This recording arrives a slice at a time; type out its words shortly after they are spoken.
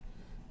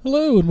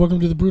Hello, and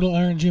welcome to the Brutal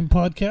Iron Gym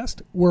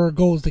podcast, where our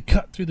goal is to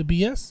cut through the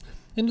BS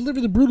and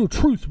deliver the brutal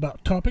truth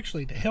about topics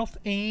related to health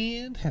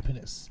and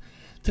happiness.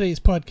 Today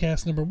is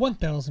podcast number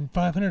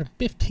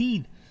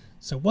 1515,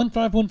 so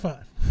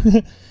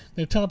 1515.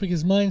 The topic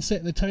is mindset,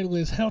 and the title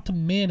is How to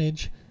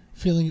Manage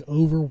Feeling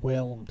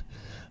Overwhelmed.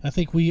 I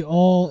think we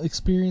all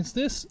experience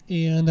this,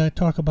 and I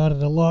talk about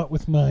it a lot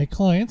with my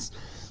clients.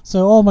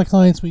 So all my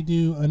clients, we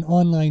do an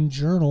online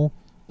journal.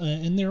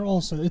 And they're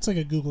also, it's like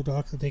a Google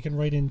Doc that they can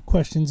write in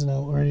questions and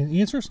I'll write in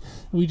answers.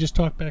 We just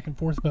talk back and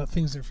forth about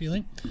things they're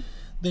feeling.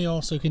 They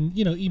also can,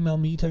 email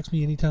me, text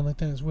me anytime like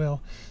that as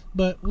well.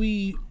 But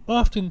we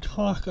often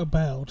talk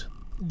about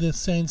the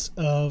sense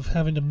of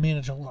having to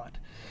manage a lot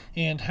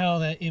and how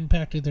that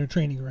impacted their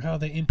training or how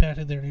that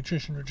impacted their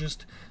nutrition or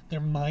just their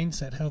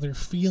mindset, how they're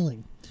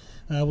feeling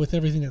with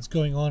everything that's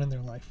going on in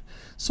their life.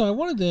 So I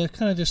wanted to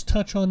kind of just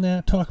touch on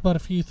that, talk about a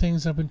few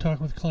things I've been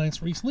talking with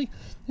clients recently,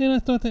 and I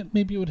thought that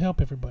maybe it would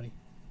help everybody.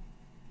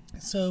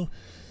 So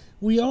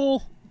we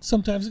all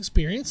sometimes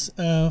experience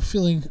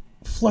feeling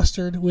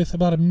flustered with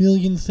about 1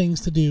 million things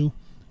to do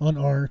on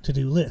our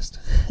to-do list.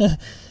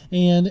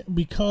 And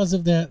because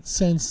of that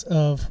sense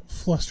of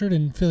flustered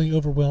and feeling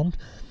overwhelmed,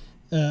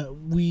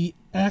 we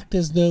act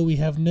as though we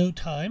have no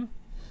time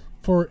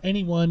for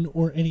anyone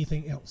or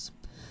anything else.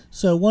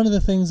 So one of the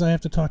things I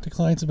have to talk to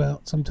clients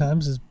about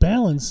sometimes is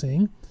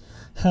balancing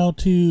how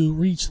to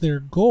reach their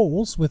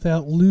goals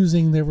without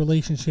losing their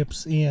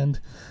relationships and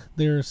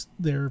their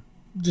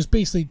just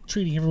basically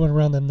treating everyone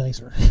around them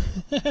nicer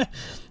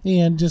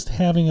and just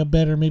having a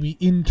better maybe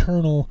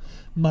internal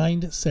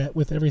mindset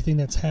with everything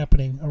that's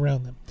happening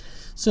around them.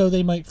 So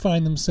they might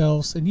find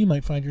themselves, and you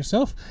might find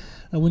yourself,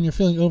 when you're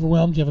feeling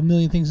overwhelmed, you have 1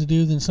 million things to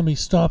do, then somebody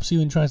stops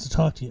you and tries to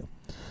talk to you.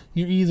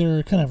 You're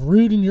either kind of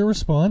rude in your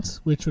response,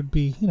 which would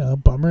be, a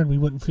bummer, and we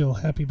wouldn't feel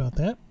happy about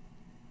that.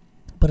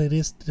 But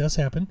it does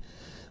happen.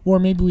 Or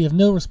maybe we have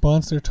no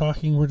response. They're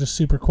talking. We're just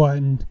super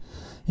quiet,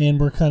 and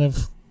we're kind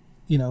of,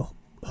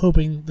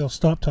 hoping they'll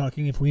stop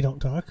talking if we don't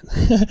talk.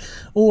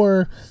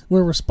 Or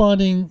we're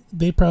responding.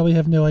 They probably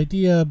have no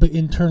idea, but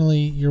internally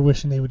you're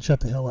wishing they would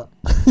shut the hell up.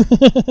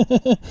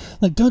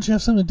 Like, don't you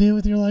have something to do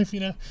with your life,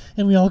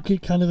 And we all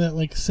get kind of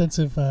that sense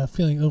of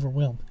feeling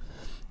overwhelmed.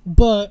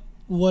 But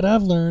what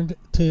I've learned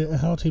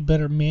how to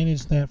better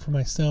manage that for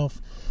myself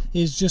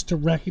is just to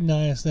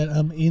recognize that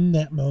I'm in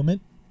that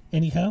moment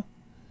anyhow.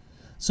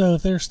 So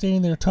if they're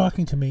standing there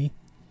talking to me,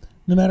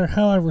 no matter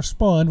how I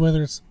respond,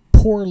 whether it's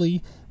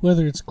poorly,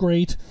 whether it's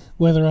great,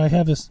 whether I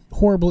have this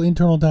horrible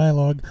internal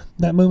dialogue,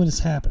 that moment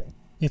is happening.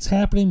 It's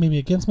happening maybe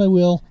against my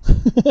will.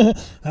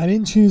 I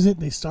didn't choose it.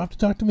 They stopped to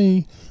talk to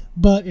me,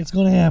 but it's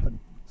going to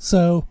happen.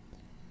 So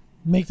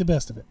make the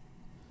best of it.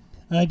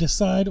 I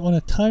decide on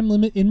a time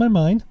limit in my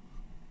mind,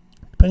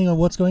 depending on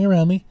what's going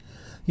around me,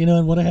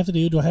 and what I have to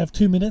do. Do I have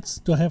 2 minutes?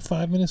 Do I have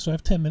 5 minutes? Do I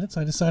have 10 minutes?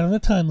 I decide on a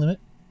time limit,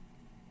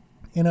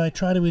 and I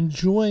try to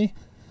enjoy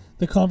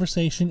the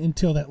conversation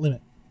until that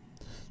limit.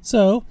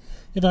 So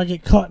if I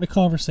get caught in a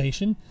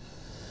conversation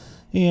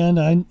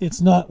and it's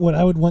not what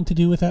I would want to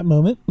do with that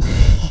moment,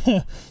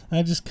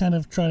 I just kind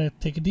of try to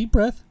take a deep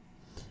breath,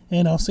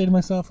 and I'll say to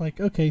myself,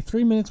 okay,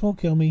 3 minutes won't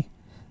kill me.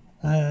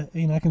 I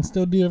can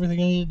still do everything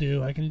I need to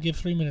do. I can give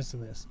 3 minutes to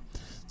this.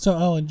 So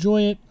I'll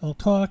enjoy it. I'll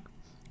talk.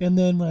 And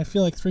then when I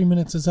feel like 3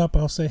 minutes is up,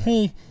 I'll say,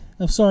 hey,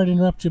 I'm sorry to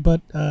interrupt you, but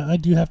I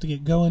do have to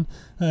get going.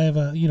 I have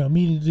a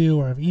meeting to do,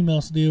 or I have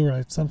emails to do, or I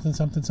have something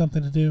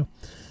to do.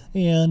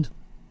 And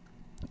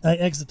I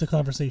exit the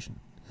conversation.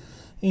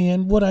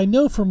 And what I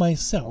know for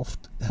myself,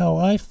 how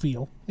I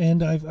feel,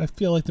 and I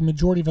feel like the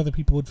majority of other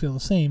people would feel the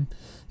same,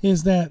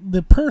 is that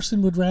the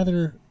person would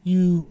rather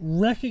you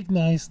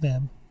recognize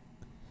them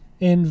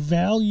and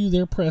value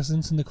their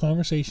presence in the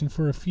conversation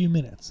for a few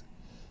minutes,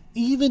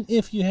 even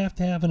if you have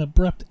to have an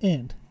abrupt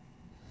end,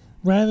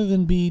 rather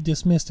than be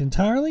dismissed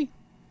entirely,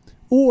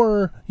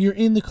 or you're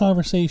in the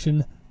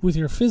conversation with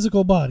your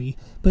physical body,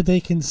 but they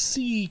can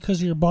see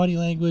because of your body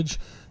language,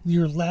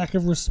 your lack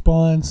of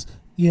response,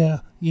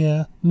 yeah,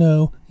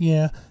 no,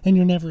 yeah, and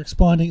you're never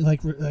expanding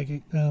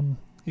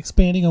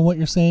expanding on what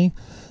you're saying.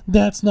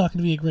 That's not going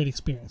to be a great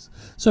experience.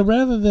 So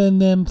rather than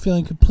them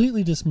feeling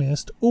completely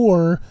dismissed,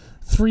 or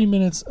 3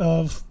 minutes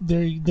of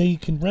they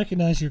can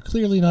recognize you're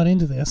clearly not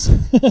into this,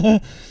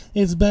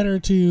 it's better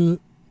to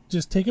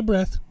just take a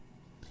breath,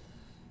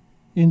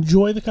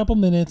 enjoy the couple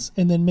minutes,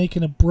 and then make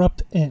an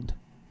abrupt end.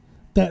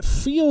 That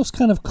feels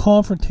kind of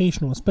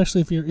confrontational,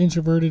 especially if you're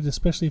introverted,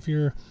 especially if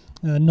you're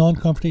a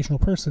non-confrontational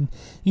person.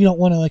 You don't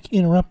want to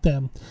interrupt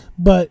them,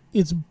 but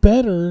it's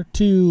better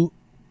to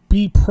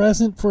be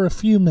present for a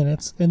few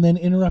minutes and then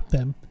interrupt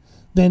them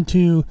than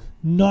to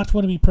not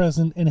want to be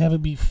present and have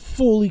it be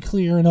fully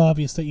clear and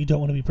obvious that you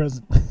don't want to be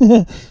present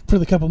for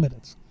the couple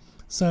minutes.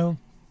 So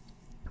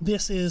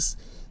this is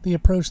the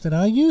approach that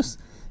I use,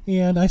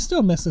 and I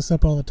still mess this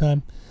up all the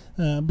time.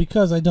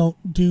 Because I don't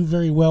do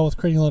very well with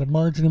creating a lot of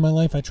margin in my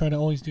life. I try to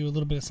always do a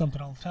little bit of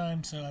something all the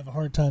time, so I have a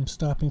hard time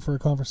stopping for a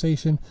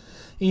conversation.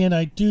 And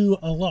I do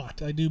a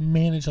lot. I do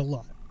manage a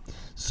lot.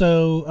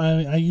 So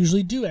I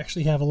usually do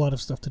actually have a lot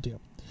of stuff to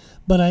do.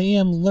 but I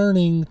am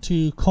learning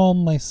to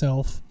calm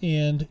myself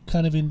and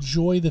kind of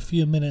enjoy the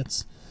few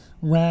minutes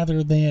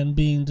rather than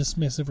being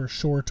dismissive or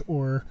short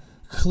or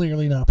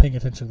clearly not paying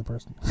attention to the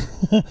person.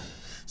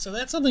 So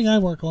that's something I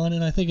work on,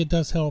 and I think it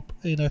does help,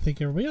 and I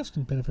think everybody else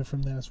can benefit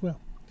from that as well.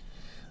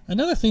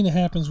 Another thing that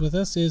happens with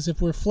us is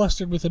if we're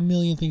flustered with a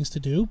million things to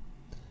do,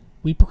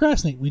 we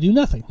procrastinate. We do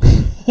nothing.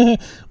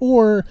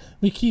 Or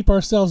we keep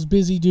ourselves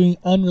busy doing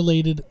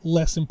unrelated,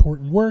 less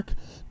important work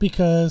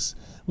because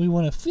we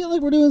want to feel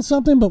like we're doing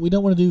something, but we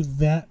don't want to do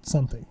that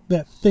something,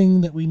 that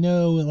thing that we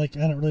know, like,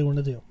 I don't really want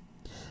to do.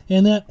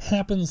 And that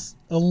happens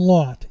a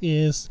lot,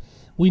 is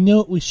we know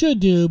what we should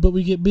do, but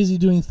we get busy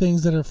doing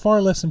things that are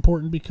far less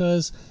important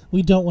because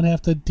we don't want to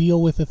have to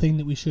deal with the thing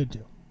that we should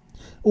do.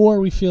 Or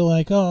we feel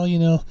like, oh,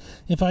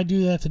 if I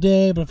do that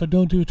today, but if I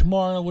don't do it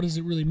tomorrow, what does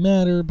it really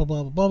matter? Blah,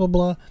 blah, blah, blah, blah,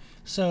 blah.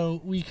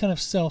 So we kind of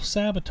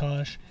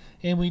self-sabotage,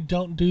 and we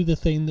don't do the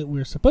thing that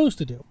we're supposed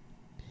to do.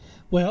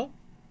 Well,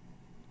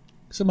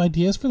 some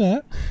ideas for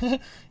that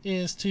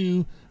is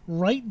to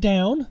write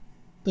down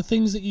the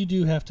things that you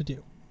do have to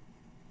do.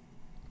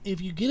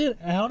 If you get it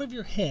out of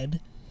your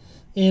head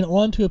and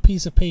onto a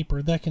piece of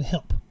paper, that can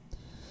help.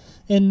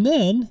 And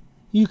then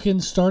you can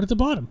start at the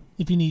bottom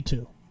if you need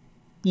to.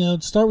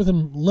 Start with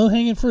them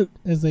low-hanging fruit,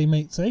 as they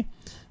might say,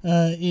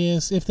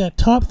 is if that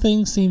top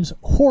thing seems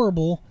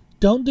horrible,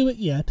 don't do it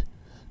yet.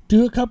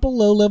 Do a couple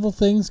low-level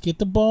things, get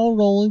the ball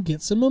rolling,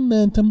 get some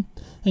momentum,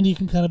 and you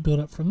can kind of build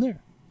up from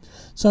there.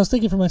 So I was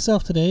thinking for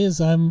myself today is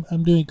I'm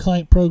doing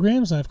client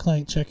programs. I have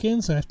client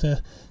check-ins. I have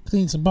to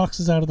clean some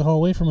boxes out of the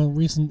hallway from a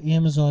recent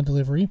Amazon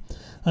delivery.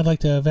 I'd like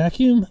to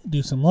vacuum,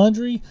 do some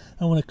laundry.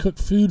 I want to cook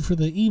food for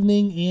the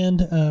evening and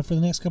for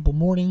the next couple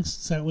mornings.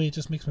 So that way it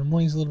just makes my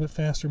mornings a little bit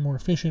faster, more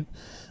efficient.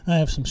 I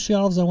have some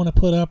shelves I want to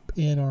put up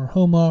in our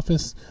home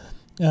office.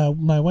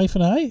 My wife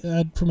and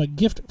I, from a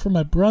gift from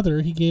my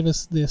brother, he gave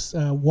us this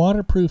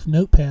waterproof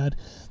notepad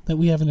that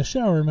we have in the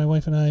shower. My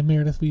wife and I,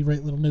 Meredith, we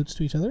write little notes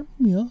to each other,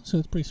 so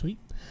it's pretty sweet.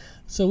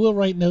 So we'll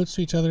write notes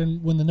to each other,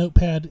 and when the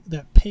notepad,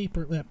 that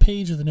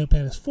page of the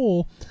notepad is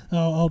full,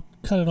 I'll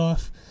cut it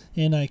off,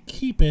 and I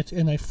keep it,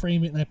 and I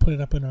frame it, and I put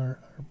it up in our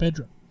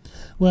bedroom.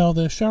 Well,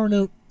 the shower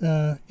note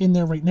in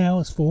there right now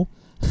is full,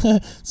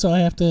 so I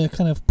have to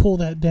kind of pull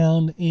that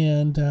down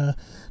and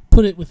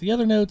put it with the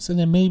other notes, and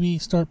then maybe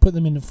start putting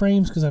them into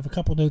frames because I have a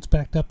couple notes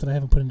backed up that I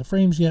haven't put into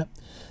frames yet.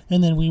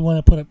 And then we want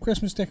to put up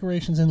Christmas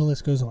decorations, and the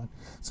list goes on.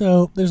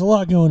 So there's a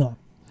lot going on.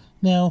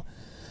 Now,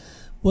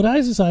 what I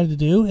decided to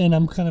do, and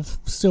I'm kind of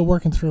still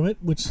working through it,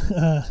 which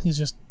is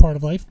just part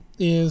of life,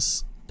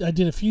 is I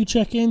did a few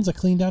check-ins. I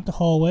cleaned out the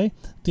hallway,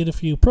 did a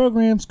few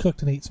programs,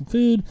 cooked and ate some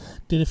food,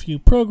 did a few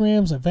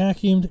programs. I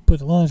vacuumed, put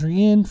the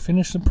laundry in,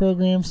 finished some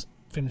programs,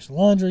 finished the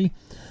laundry,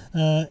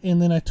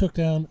 and then I took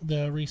down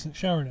the recent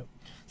shower note.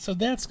 So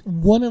that's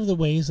one of the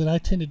ways that I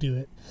tend to do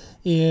it,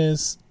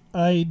 is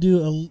I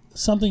do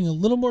something a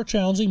little more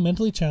challenging,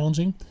 mentally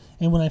challenging,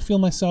 and when I feel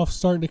myself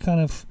starting to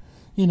kind of,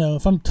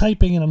 if I'm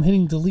typing and I'm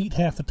hitting delete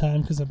half the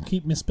time because I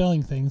keep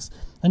misspelling things,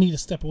 I need to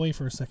step away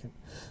for a second.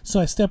 So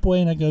I step away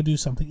and I go do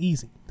something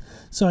easy.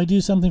 So I do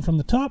something from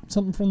the top,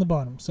 something from the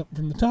bottom, something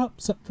from the top,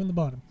 something from the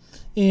bottom.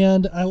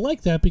 And I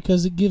like that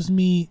because it gives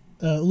me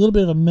a little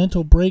bit of a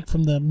mental break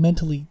from the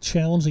mentally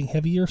challenging,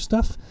 heavier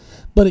stuff,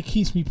 but it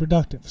keeps me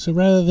productive. So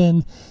rather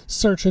than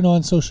searching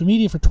on social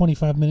media for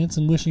 25 minutes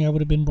and wishing I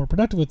would have been more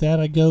productive with that,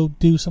 I go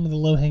do some of the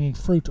low-hanging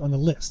fruit on the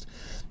list.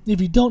 If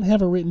you don't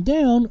have it written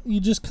down, you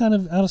just kind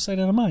of out of sight,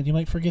 out of mind. You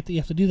might forget that you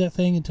have to do that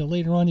thing until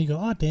later on you go,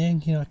 oh,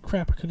 dang,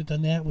 crap, I could have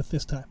done that with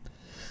this time.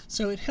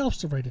 So it helps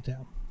to write it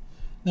down.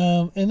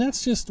 And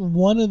that's just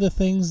one of the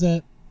things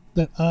that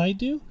I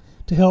do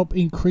to help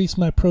increase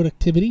my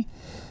productivity,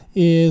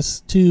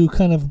 is to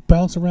kind of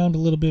bounce around a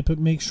little bit, but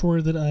make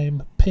sure that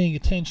I'm paying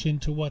attention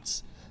to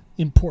what's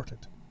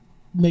important.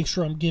 Make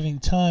sure I'm giving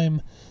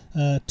time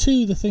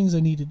to the things I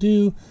need to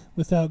do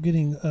without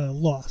getting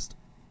lost.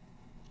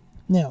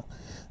 Now,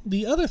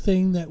 the other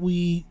thing that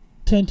we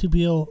tend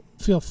to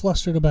feel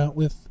flustered about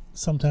with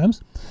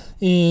sometimes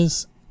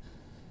is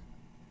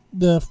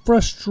the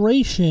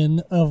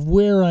frustration of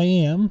where I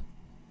am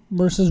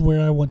versus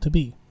where I want to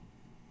be.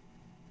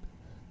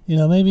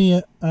 Maybe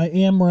I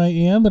am where I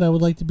am, but I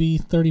would like to be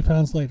 30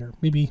 pounds lighter,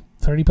 maybe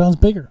 30 pounds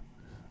bigger.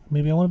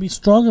 Maybe I want to be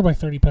stronger by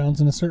 30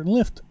 pounds in a certain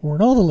lift or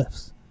in all the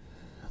lifts.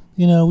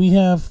 We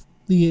have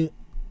the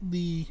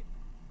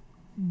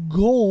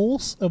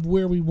goals of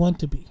where we want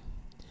to be.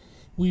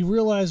 We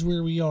realize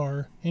where we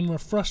are, and we're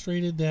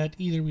frustrated that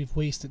either we've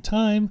wasted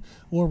time,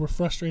 or we're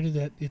frustrated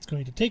that it's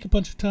going to take a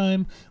bunch of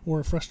time, or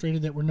we're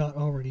frustrated that we're not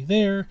already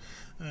there.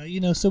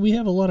 So we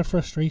have a lot of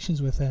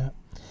frustrations with that.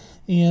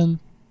 And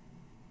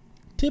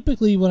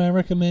typically what I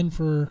recommend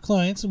for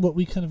clients and what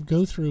we kind of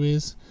go through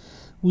is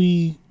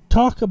we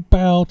talk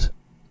about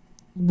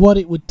what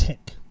it would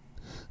take.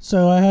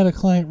 So I had a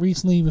client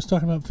recently, he was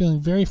talking about feeling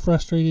very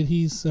frustrated.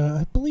 He's,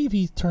 I believe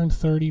he turned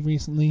 30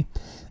 recently,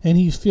 and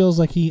he feels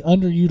like he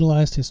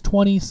underutilized his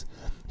 20s.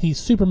 He's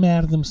super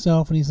mad at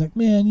himself, and he's like,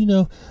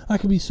 man, I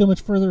could be so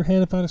much further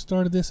ahead if I'd have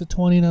started this at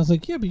 20. And I was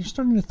like, yeah, but you're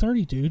starting at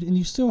 30, dude, and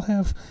you still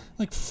have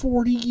like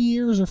 40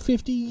 years or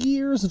 50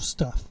 years of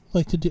stuff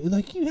like to do.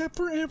 Like, you have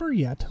forever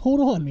yet. Hold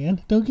on,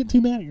 man. Don't get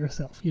too mad at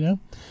yourself,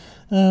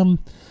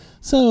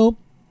 So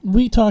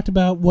we talked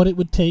about what it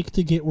would take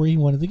to get where he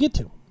wanted to get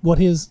to. What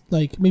his,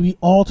 like, maybe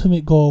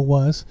ultimate goal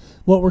was,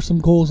 what were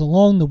some goals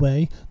along the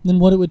way, and then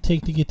what it would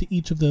take to get to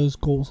each of those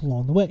goals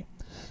along the way.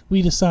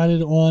 We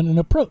decided on an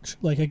approach.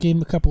 Like, I gave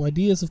him a couple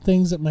ideas of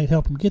things that might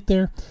help him get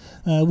there.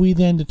 We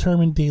then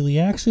determined daily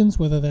actions,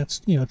 whether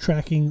that's,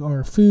 tracking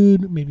our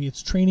food, maybe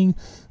it's training,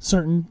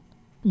 certain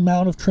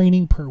amount of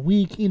training per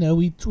week.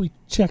 We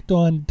checked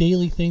on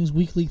daily things,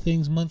 weekly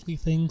things, monthly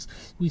things.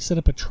 We set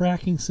up a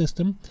tracking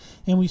system,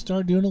 and we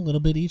started doing a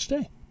little bit each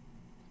day.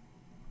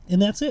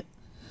 And that's it.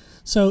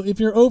 So if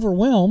you're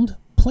overwhelmed,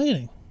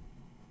 planning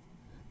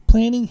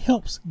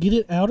helps. Get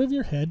it out of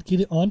your head,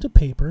 get it onto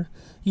paper.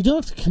 You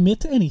don't have to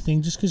commit to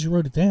anything just because you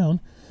wrote it down.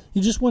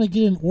 You just want to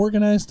get an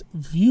organized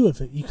view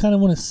of it. You kind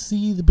of want to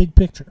see the big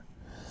picture.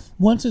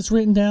 Once it's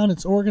written down,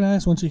 it's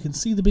organized. Once you can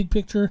see the big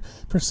picture,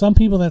 for some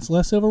people that's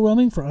less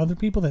overwhelming. For other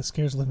people, that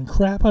scares the living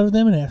crap out of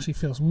them, and it actually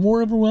feels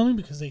more overwhelming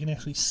because they can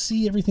actually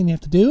see everything they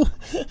have to do.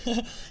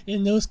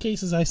 In those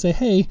cases, I say,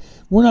 hey,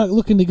 we're not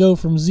looking to go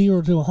from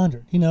 0 to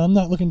 100. I'm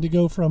not looking to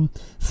go from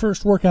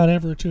first workout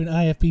ever to an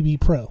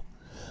IFBB pro.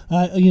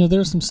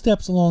 There's some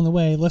steps along the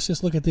way. Let's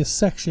just look at this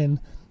section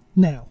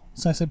now.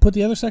 So I said, put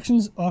the other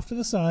sections off to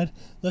the side.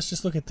 Let's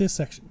just look at this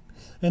section.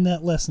 And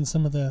that lessens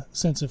some of the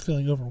sense of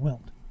feeling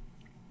overwhelmed.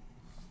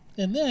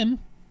 And then,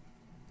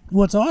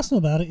 what's awesome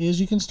about it is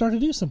you can start to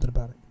do something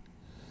about it.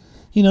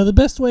 The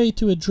best way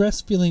to address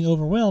feeling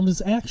overwhelmed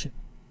is action.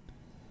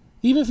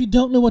 Even if you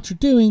don't know what you're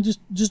doing,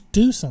 just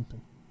do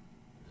something.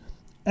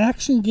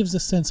 Action gives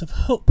a sense of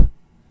hope.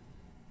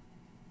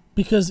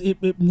 Because it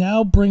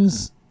now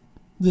brings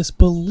this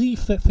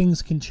belief that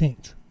things can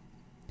change.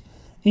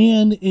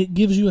 And it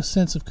gives you a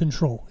sense of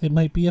control. It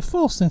might be a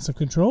false sense of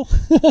control,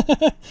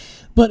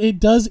 but it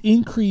does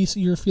increase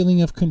your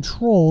feeling of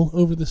control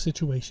over the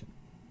situation.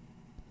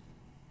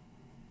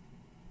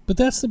 But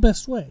that's the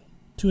best way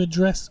to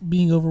address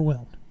being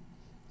overwhelmed,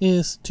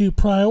 is to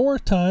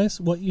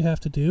prioritize what you have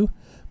to do,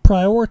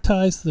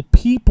 prioritize the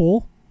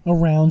people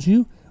around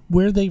you,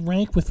 where they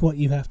rank with what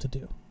you have to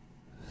do.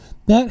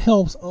 That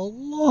helps a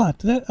lot.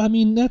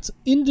 That's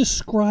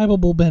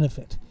indescribable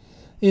benefit,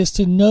 is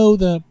to know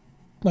the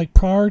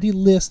priority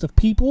list of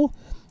people,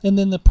 and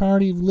then the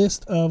priority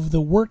list of the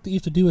work that you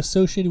have to do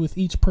associated with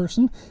each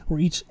person or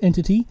each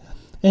entity,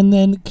 and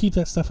then keep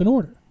that stuff in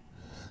order.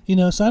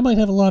 So I might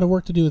have a lot of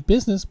work to do with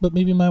business, but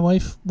maybe my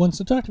wife wants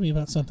to talk to me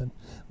about something.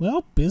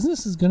 Well,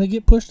 business is going to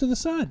get pushed to the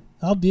side.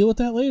 I'll deal with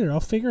that later. I'll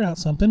figure out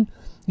something.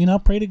 I'll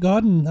pray to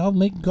God, and I'll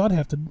make God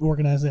have to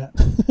organize that.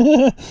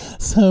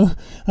 So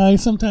I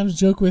sometimes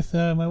joke with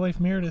my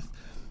wife Meredith.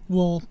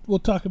 We'll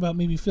talk about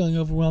maybe feeling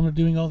overwhelmed or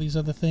doing all these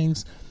other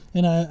things,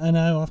 and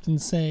I often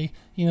say,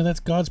 that's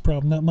God's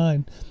problem, not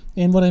mine.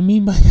 And what I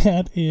mean by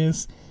that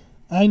is,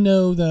 I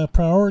know the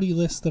priority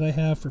list that I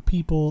have for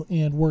people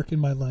and work in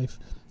my life.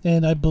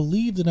 And I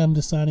believe that I'm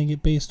deciding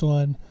it based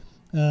on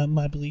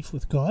my belief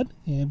with God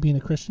and being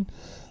a Christian.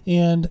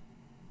 And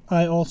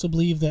I also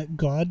believe that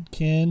God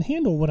can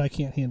handle what I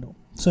can't handle.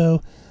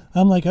 So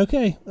I'm like,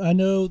 okay, I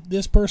know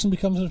this person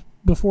becomes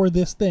before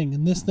this thing,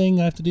 and this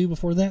thing I have to do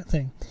before that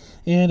thing.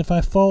 And if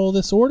I follow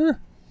this order,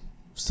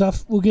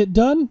 stuff will get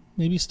done.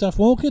 Maybe stuff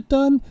won't get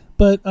done,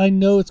 but I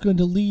know it's going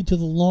to lead to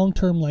the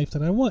long-term life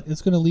that I want.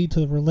 It's going to lead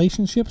to the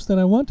relationships that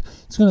I want.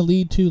 It's going to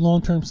lead to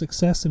long-term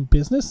success in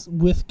business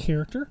with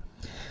character.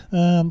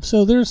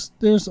 So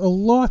there's a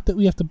lot that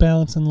we have to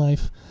balance in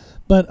life,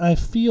 but I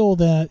feel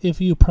that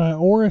if you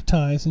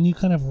prioritize and you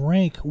kind of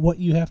rank what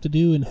you have to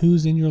do and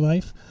who's in your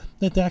life,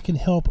 that can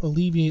help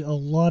alleviate a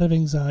lot of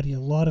anxiety, a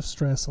lot of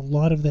stress, a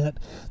lot of that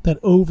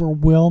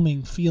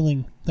overwhelming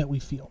feeling that we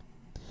feel.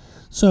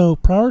 So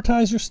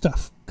prioritize your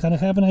stuff. Kind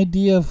of have an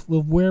idea of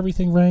where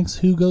everything ranks,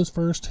 who goes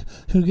first,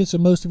 who gets the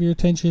most of your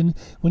attention.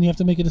 When you have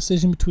to make a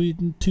decision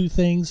between two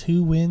things,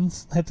 who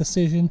wins that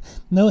decision.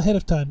 Know ahead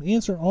of time.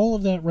 Answer all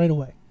of that right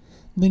away.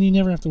 Then you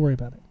never have to worry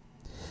about it.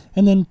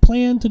 And then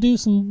plan to do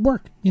some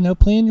work.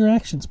 Plan your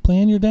actions,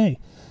 plan your day.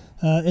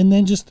 And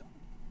then just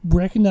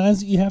recognize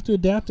that you have to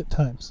adapt at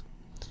times.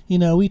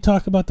 We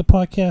talk about the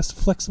podcast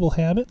Flexible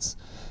Habits.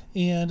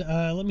 And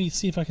let me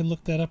see if I can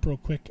look that up real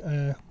quick.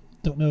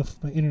 Don't know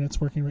if my internet's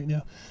working right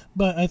now,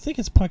 but I think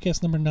it's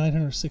podcast number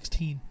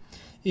 916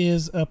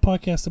 is a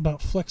podcast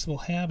about flexible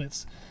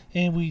habits,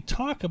 and we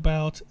talk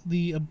about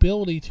the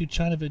ability to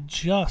kind of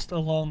adjust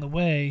along the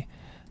way,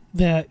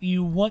 that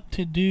you want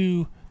to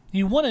do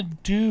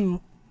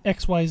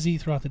XYZ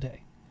throughout the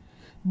day.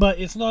 but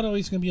it's not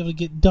always going to be able to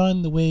get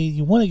done the way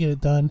you want to get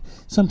it done.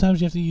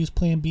 Sometimes you have to use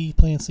plan B,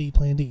 plan C,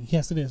 plan D.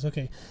 Yes, it is.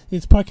 Okay.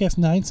 It's podcast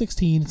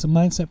 916. It's a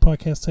mindset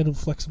podcast titled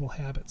Flexible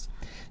Habits.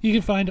 You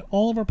can find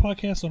all of our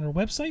podcasts on our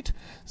website,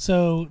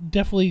 so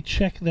definitely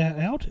check that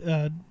out.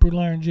 Brutal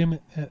Iron Gym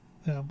at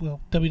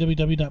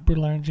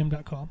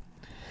www.brutalirongym.com.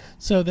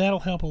 So that'll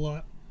help a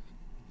lot.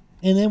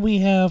 And then we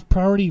have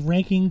priority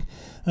ranking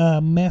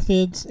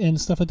methods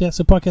and stuff like that.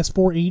 So podcast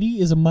 480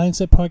 is a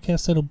mindset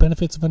podcast titled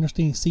Benefits of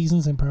Understanding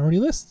Seasons and Priority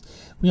Lists.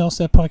 We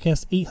also have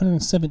podcast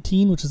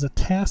 817, which is a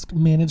task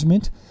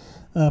management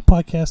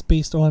podcast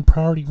based on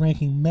priority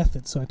ranking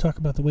methods. So I talk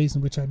about the ways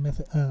in which I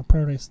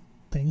prioritize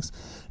things.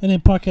 And then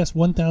podcast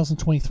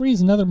 1023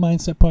 is another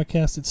mindset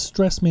podcast. It's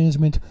stress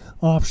management,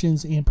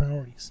 options, and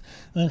priorities,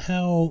 and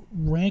how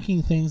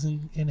ranking things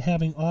and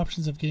having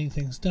options of getting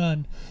things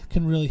done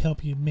can really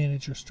help you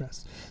manage your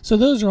stress. So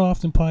those are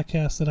often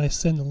podcasts that I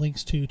send the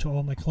links to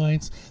all my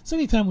clients. So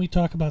anytime we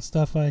talk about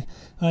stuff, I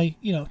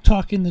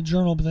talk in the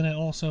journal, but then I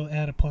also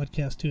add a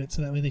podcast to it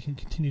so that way they can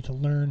continue to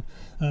learn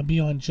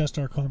beyond just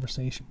our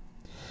conversation.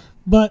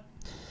 But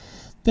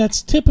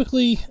that's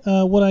typically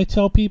what I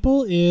tell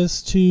people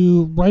is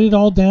to write it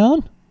all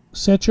down,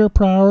 set your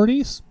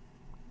priorities,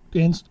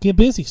 and get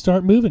busy.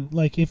 Start moving.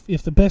 Like if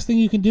the best thing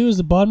you can do is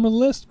the bottom of the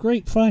list,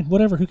 great, fine,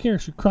 whatever. Who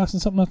cares? You're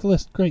crossing something off the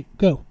list. Great,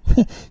 go.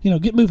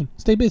 Get moving.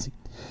 Stay busy.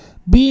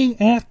 Being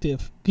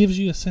active gives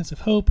you a sense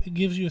of hope. It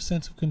gives you a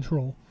sense of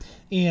control,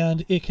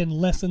 and it can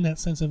lessen that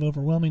sense of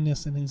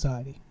overwhelmingness and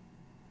anxiety.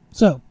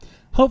 So,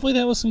 hopefully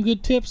that was some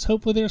good tips.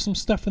 Hopefully there's some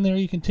stuff in there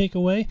you can take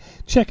away.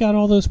 Check out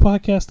all those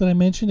podcasts that I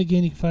mentioned.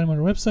 Again, you can find them on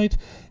our website.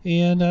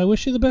 And I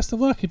wish you the best of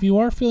luck. If you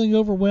are feeling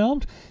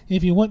overwhelmed,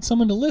 if you want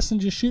someone to listen,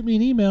 just shoot me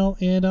an email,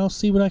 and I'll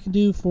see what I can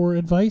do for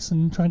advice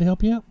and try to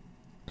help you out.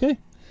 Okay?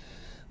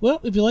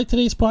 Well, if you like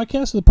today's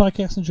podcast or the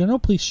podcast in general,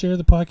 please share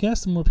the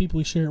podcast. The more people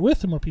we share it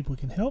with, the more people we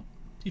can help.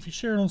 If you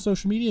share it on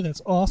social media,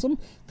 that's awesome.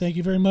 Thank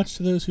you very much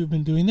to those who've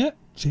been doing that.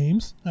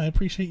 James, I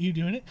appreciate you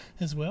doing it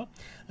as well.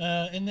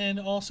 And then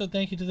also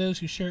thank you to those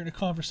who share it in a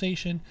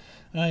conversation.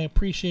 I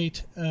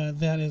appreciate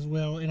that as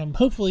well. And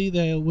hopefully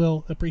they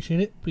will appreciate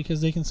it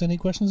because they can send any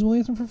questions and we'll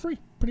answer them for free.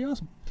 Pretty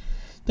awesome.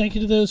 Thank you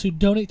to those who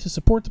donate to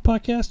support the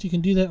podcast. You can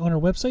do that on our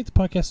website. The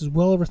podcast is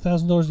well over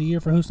 $1,000 a year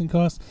for hosting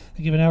costs.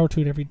 I give an hour to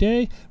it every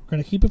day. We're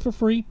going to keep it for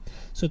free.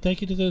 So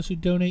thank you to those who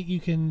donate. You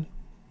can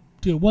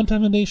do a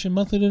one-time donation,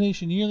 monthly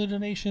donation, yearly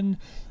donation,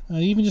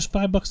 even just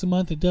 $5 a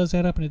month. It does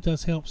add up and it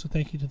does help, so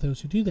thank you to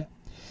those who do that.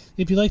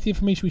 If you like the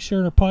information we share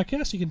in our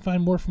podcast, you can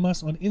find more from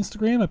us on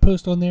Instagram. I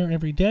post on there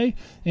every day,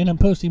 and I'm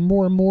posting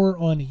more and more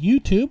on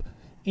YouTube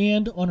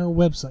and on our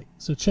website.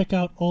 So check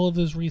out all of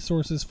those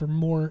resources for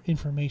more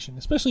information,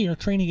 especially our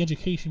training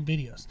education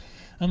videos.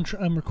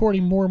 I'm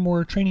recording more and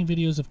more training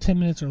videos of 10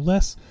 minutes or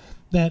less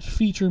that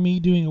feature me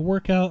doing a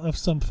workout of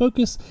some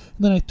focus,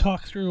 and then I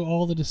talk through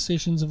all the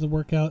decisions of the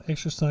workout,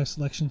 exercise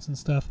selections and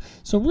stuff.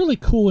 So really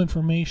cool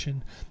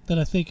information that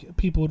I think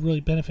people would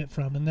really benefit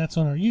from, and that's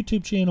on our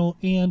YouTube channel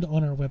and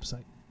on our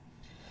website.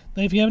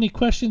 Now, if you have any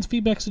questions,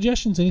 feedback,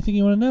 suggestions, anything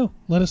you want to know,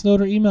 let us know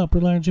at our email,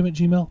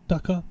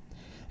 brutalirongym@gmail.com.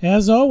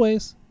 As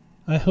always,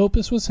 I hope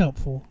this was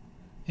helpful,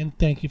 and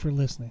thank you for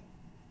listening.